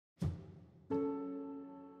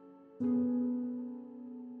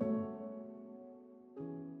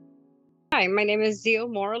Hi, my name is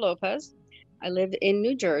Xio Mora Lopez. I live in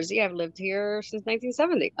New Jersey. I've lived here since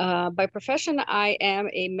 1970. By profession, I am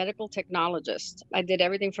a medical technologist. I did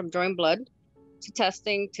everything from drawing blood to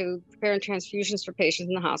testing to preparing transfusions for patients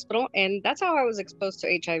in the hospital. And that's how I was exposed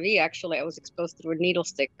to HIV. Actually, I was exposed through a needle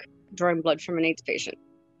stick drawing blood from an AIDS patient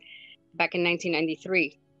back in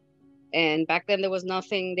 1993. And back then there was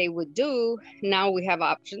nothing they would do. Now we have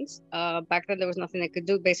options. Back then there was nothing they could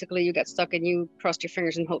do. Basically, you got stuck and you crossed your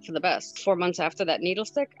fingers and hoped for the best. 4 months after that needle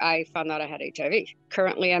stick, I found out I had HIV.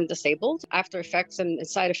 Currently, I'm disabled. After effects and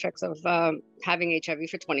side effects of having HIV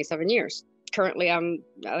for 27 years. Currently, I'm,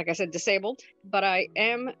 like I said, disabled, but I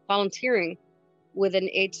am volunteering with an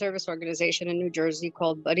AIDS service organization in New Jersey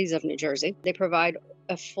called Buddies of New Jersey. They provide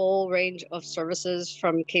a full range of services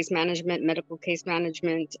from case management, medical case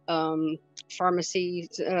management, pharmacy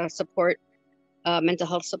support, mental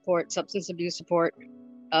health support, substance abuse support.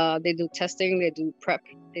 They do testing, they do PrEP,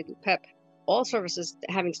 they do PEP, all services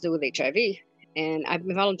having to do with HIV. And I've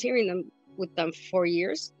been volunteering with them for 4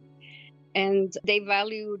 years. And they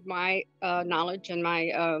valued my knowledge and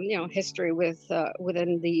my history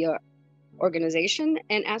within the organization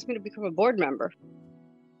and asked me to become a board member.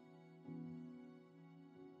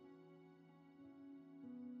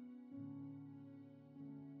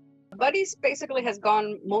 Buddies basically has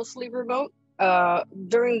gone mostly remote.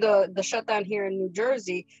 During the shutdown here in New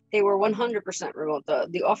Jersey, they were 100% remote.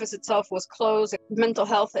 The office itself was closed. Mental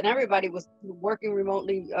health and everybody was working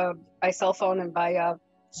remotely by cell phone and by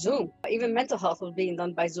Zoom. Even mental health was being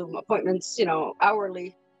done by Zoom appointments,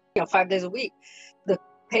 hourly, 5 days a week. The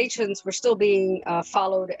patients were still being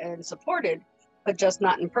followed and supported, but just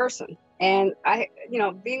not in person. And I,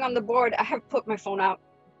 being on the board, I have put my phone out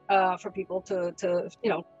for people to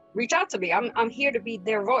reach out to me. I'm here to be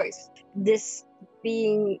their voice. This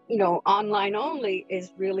being, online only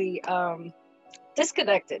is really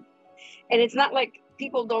disconnected. And it's not like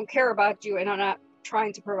people don't care about you and are not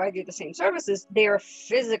trying to provide you the same services. They are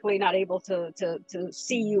physically not able to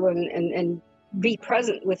see you and be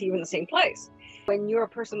present with you in the same place. When you're a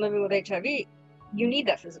person living with HIV, you need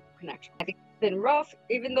that physical connection. I think it's been rough,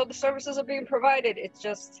 even though the services are being provided. It's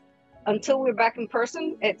just until we're back in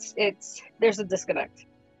person, there's a disconnect.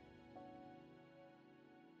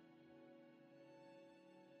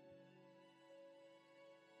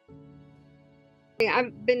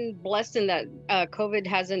 I've been blessed in that COVID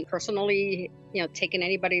hasn't personally, taken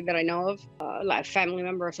anybody that I know of, like a family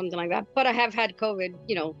member or something like that. But I have had COVID,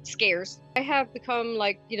 scares. I have become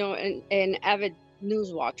like, an avid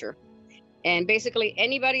news watcher. And basically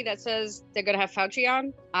anybody that says they're going to have Fauci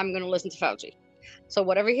on, I'm going to listen to Fauci. So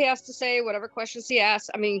whatever he has to say, whatever questions he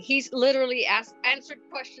asks, I mean, he's literally answered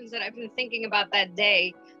questions that I've been thinking about that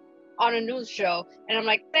day on a news show. And I'm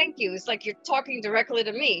like, thank you. It's like you're talking directly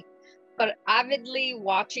to me. But avidly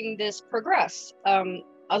watching this progress.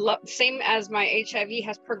 A lot, same as my HIV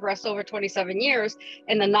has progressed over 27 years,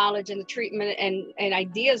 and the knowledge and the treatment and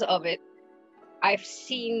ideas of it, I've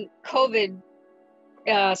seen COVID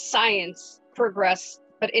science progress,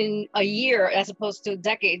 but in a year as opposed to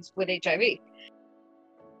decades with HIV.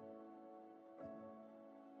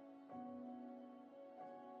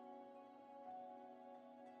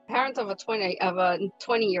 Parent of a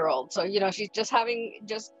 20-year-old, so she's just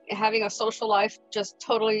having a social life just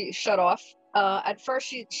totally shut off. At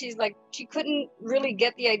first she's like, she couldn't really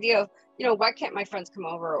get the idea of, why can't my friends come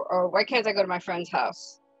over, or why can't I go to my friend's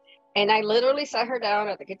house? And I literally sat her down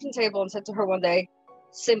at the kitchen table and said to her one day,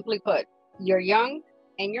 simply put, you're young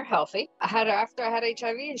and you're healthy. After I had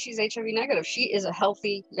HIV, and she's HIV negative. She is a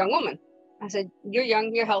healthy young woman. I said, you're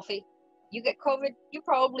young, you're healthy. You get COVID, you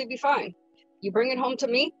probably be fine. You bring it home to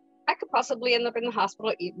me, I could possibly end up in the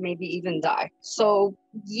hospital, maybe even die. So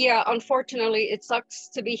yeah, unfortunately, it sucks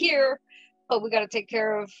to be here, but we got to take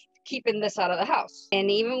care of keeping this out of the house.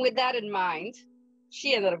 And even with that in mind,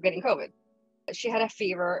 she ended up getting COVID. She had a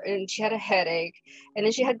fever and she had a headache, and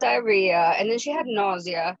then she had diarrhea, and then she had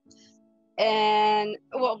nausea. And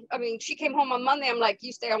well, I mean, she came home on Monday. I'm like,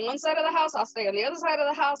 you stay on one side of the house, I'll stay on the other side of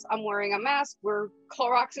the house. I'm wearing a mask. We're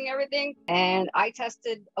Cloroxing everything. And I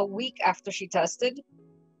tested a week after she tested,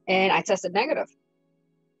 and I tested negative.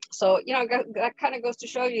 So, that kind of goes to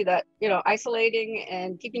show you that, isolating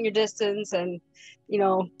and keeping your distance and,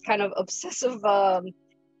 kind of obsessive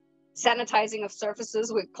sanitizing of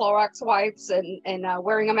surfaces with Clorox wipes and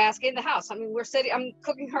wearing a mask in the house. I mean, I'm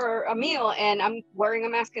cooking her a meal and I'm wearing a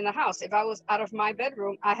mask in the house. If I was out of my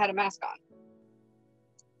bedroom, I had a mask on.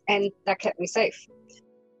 And that kept me safe.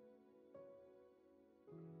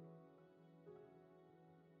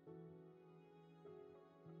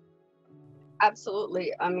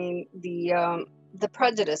 Absolutely. I mean, the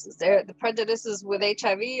prejudices. The prejudices with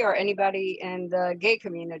HIV or anybody in the gay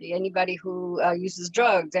community, anybody who uses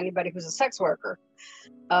drugs, anybody who's a sex worker.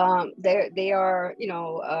 They are,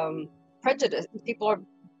 prejudiced. People are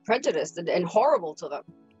prejudiced and horrible to them,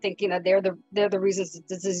 thinking that they're the reasons the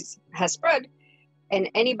disease has spread. And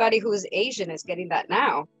anybody who is Asian is getting that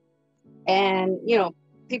now. And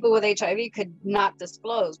people with HIV could not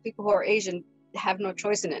disclose. People who are Asian have no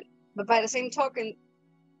choice in it. But by the same token,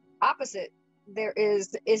 opposite, there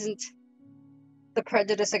isn't the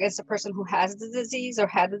prejudice against the person who has the disease or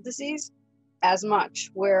had the disease as much,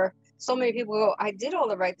 where so many people go, I did all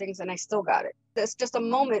the right things and I still got it. It's just a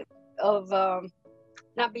moment of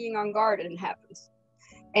not being on guard, and it happens.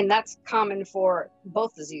 And that's common for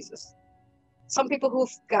both diseases. Some people who've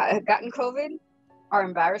gotten COVID are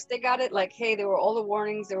embarrassed they got it. Like, hey, there were all the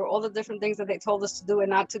warnings, there were all the different things that they told us to do and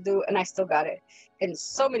not to do, and I still got it. And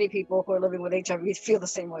so many people who are living with HIV feel the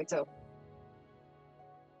same way too.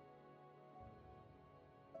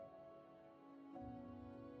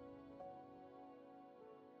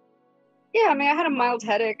 Yeah, I mean, I had a mild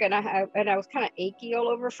headache and I was kind of achy all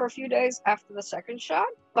over for a few days after the second shot.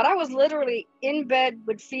 But I was literally in bed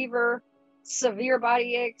with fever, severe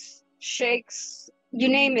body aches, shakes, you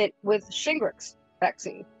name it, with Shingrix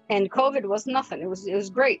vaccine. And COVID was nothing. It was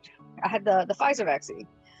great. I had the Pfizer vaccine.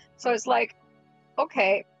 So it's like,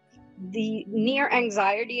 okay, the near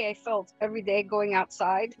anxiety I felt every day going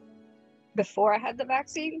outside before I had the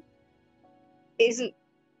vaccine isn't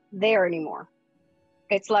there anymore.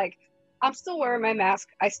 It's like, I'm still wearing my mask.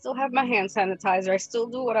 I still have my hand sanitizer. I still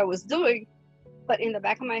do what I was doing. But in the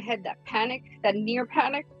back of my head, that panic, that near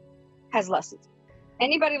panic, has lessened.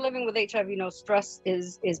 Anybody living with HIV knows stress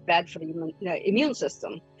is bad for the immune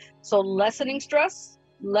system. So lessening stress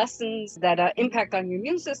lessens that impact on your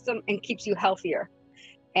immune system and keeps you healthier.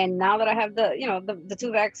 And now that I have the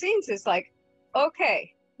two vaccines, it's like,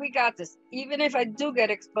 okay, we got this. Even if I do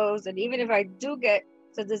get exposed and even if I do get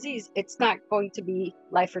the disease, it's not going to be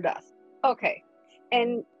life or death. Okay.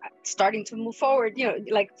 And starting to move forward,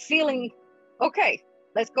 like feeling, okay,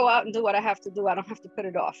 let's go out and do what I have to do. I don't have to put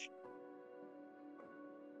it off.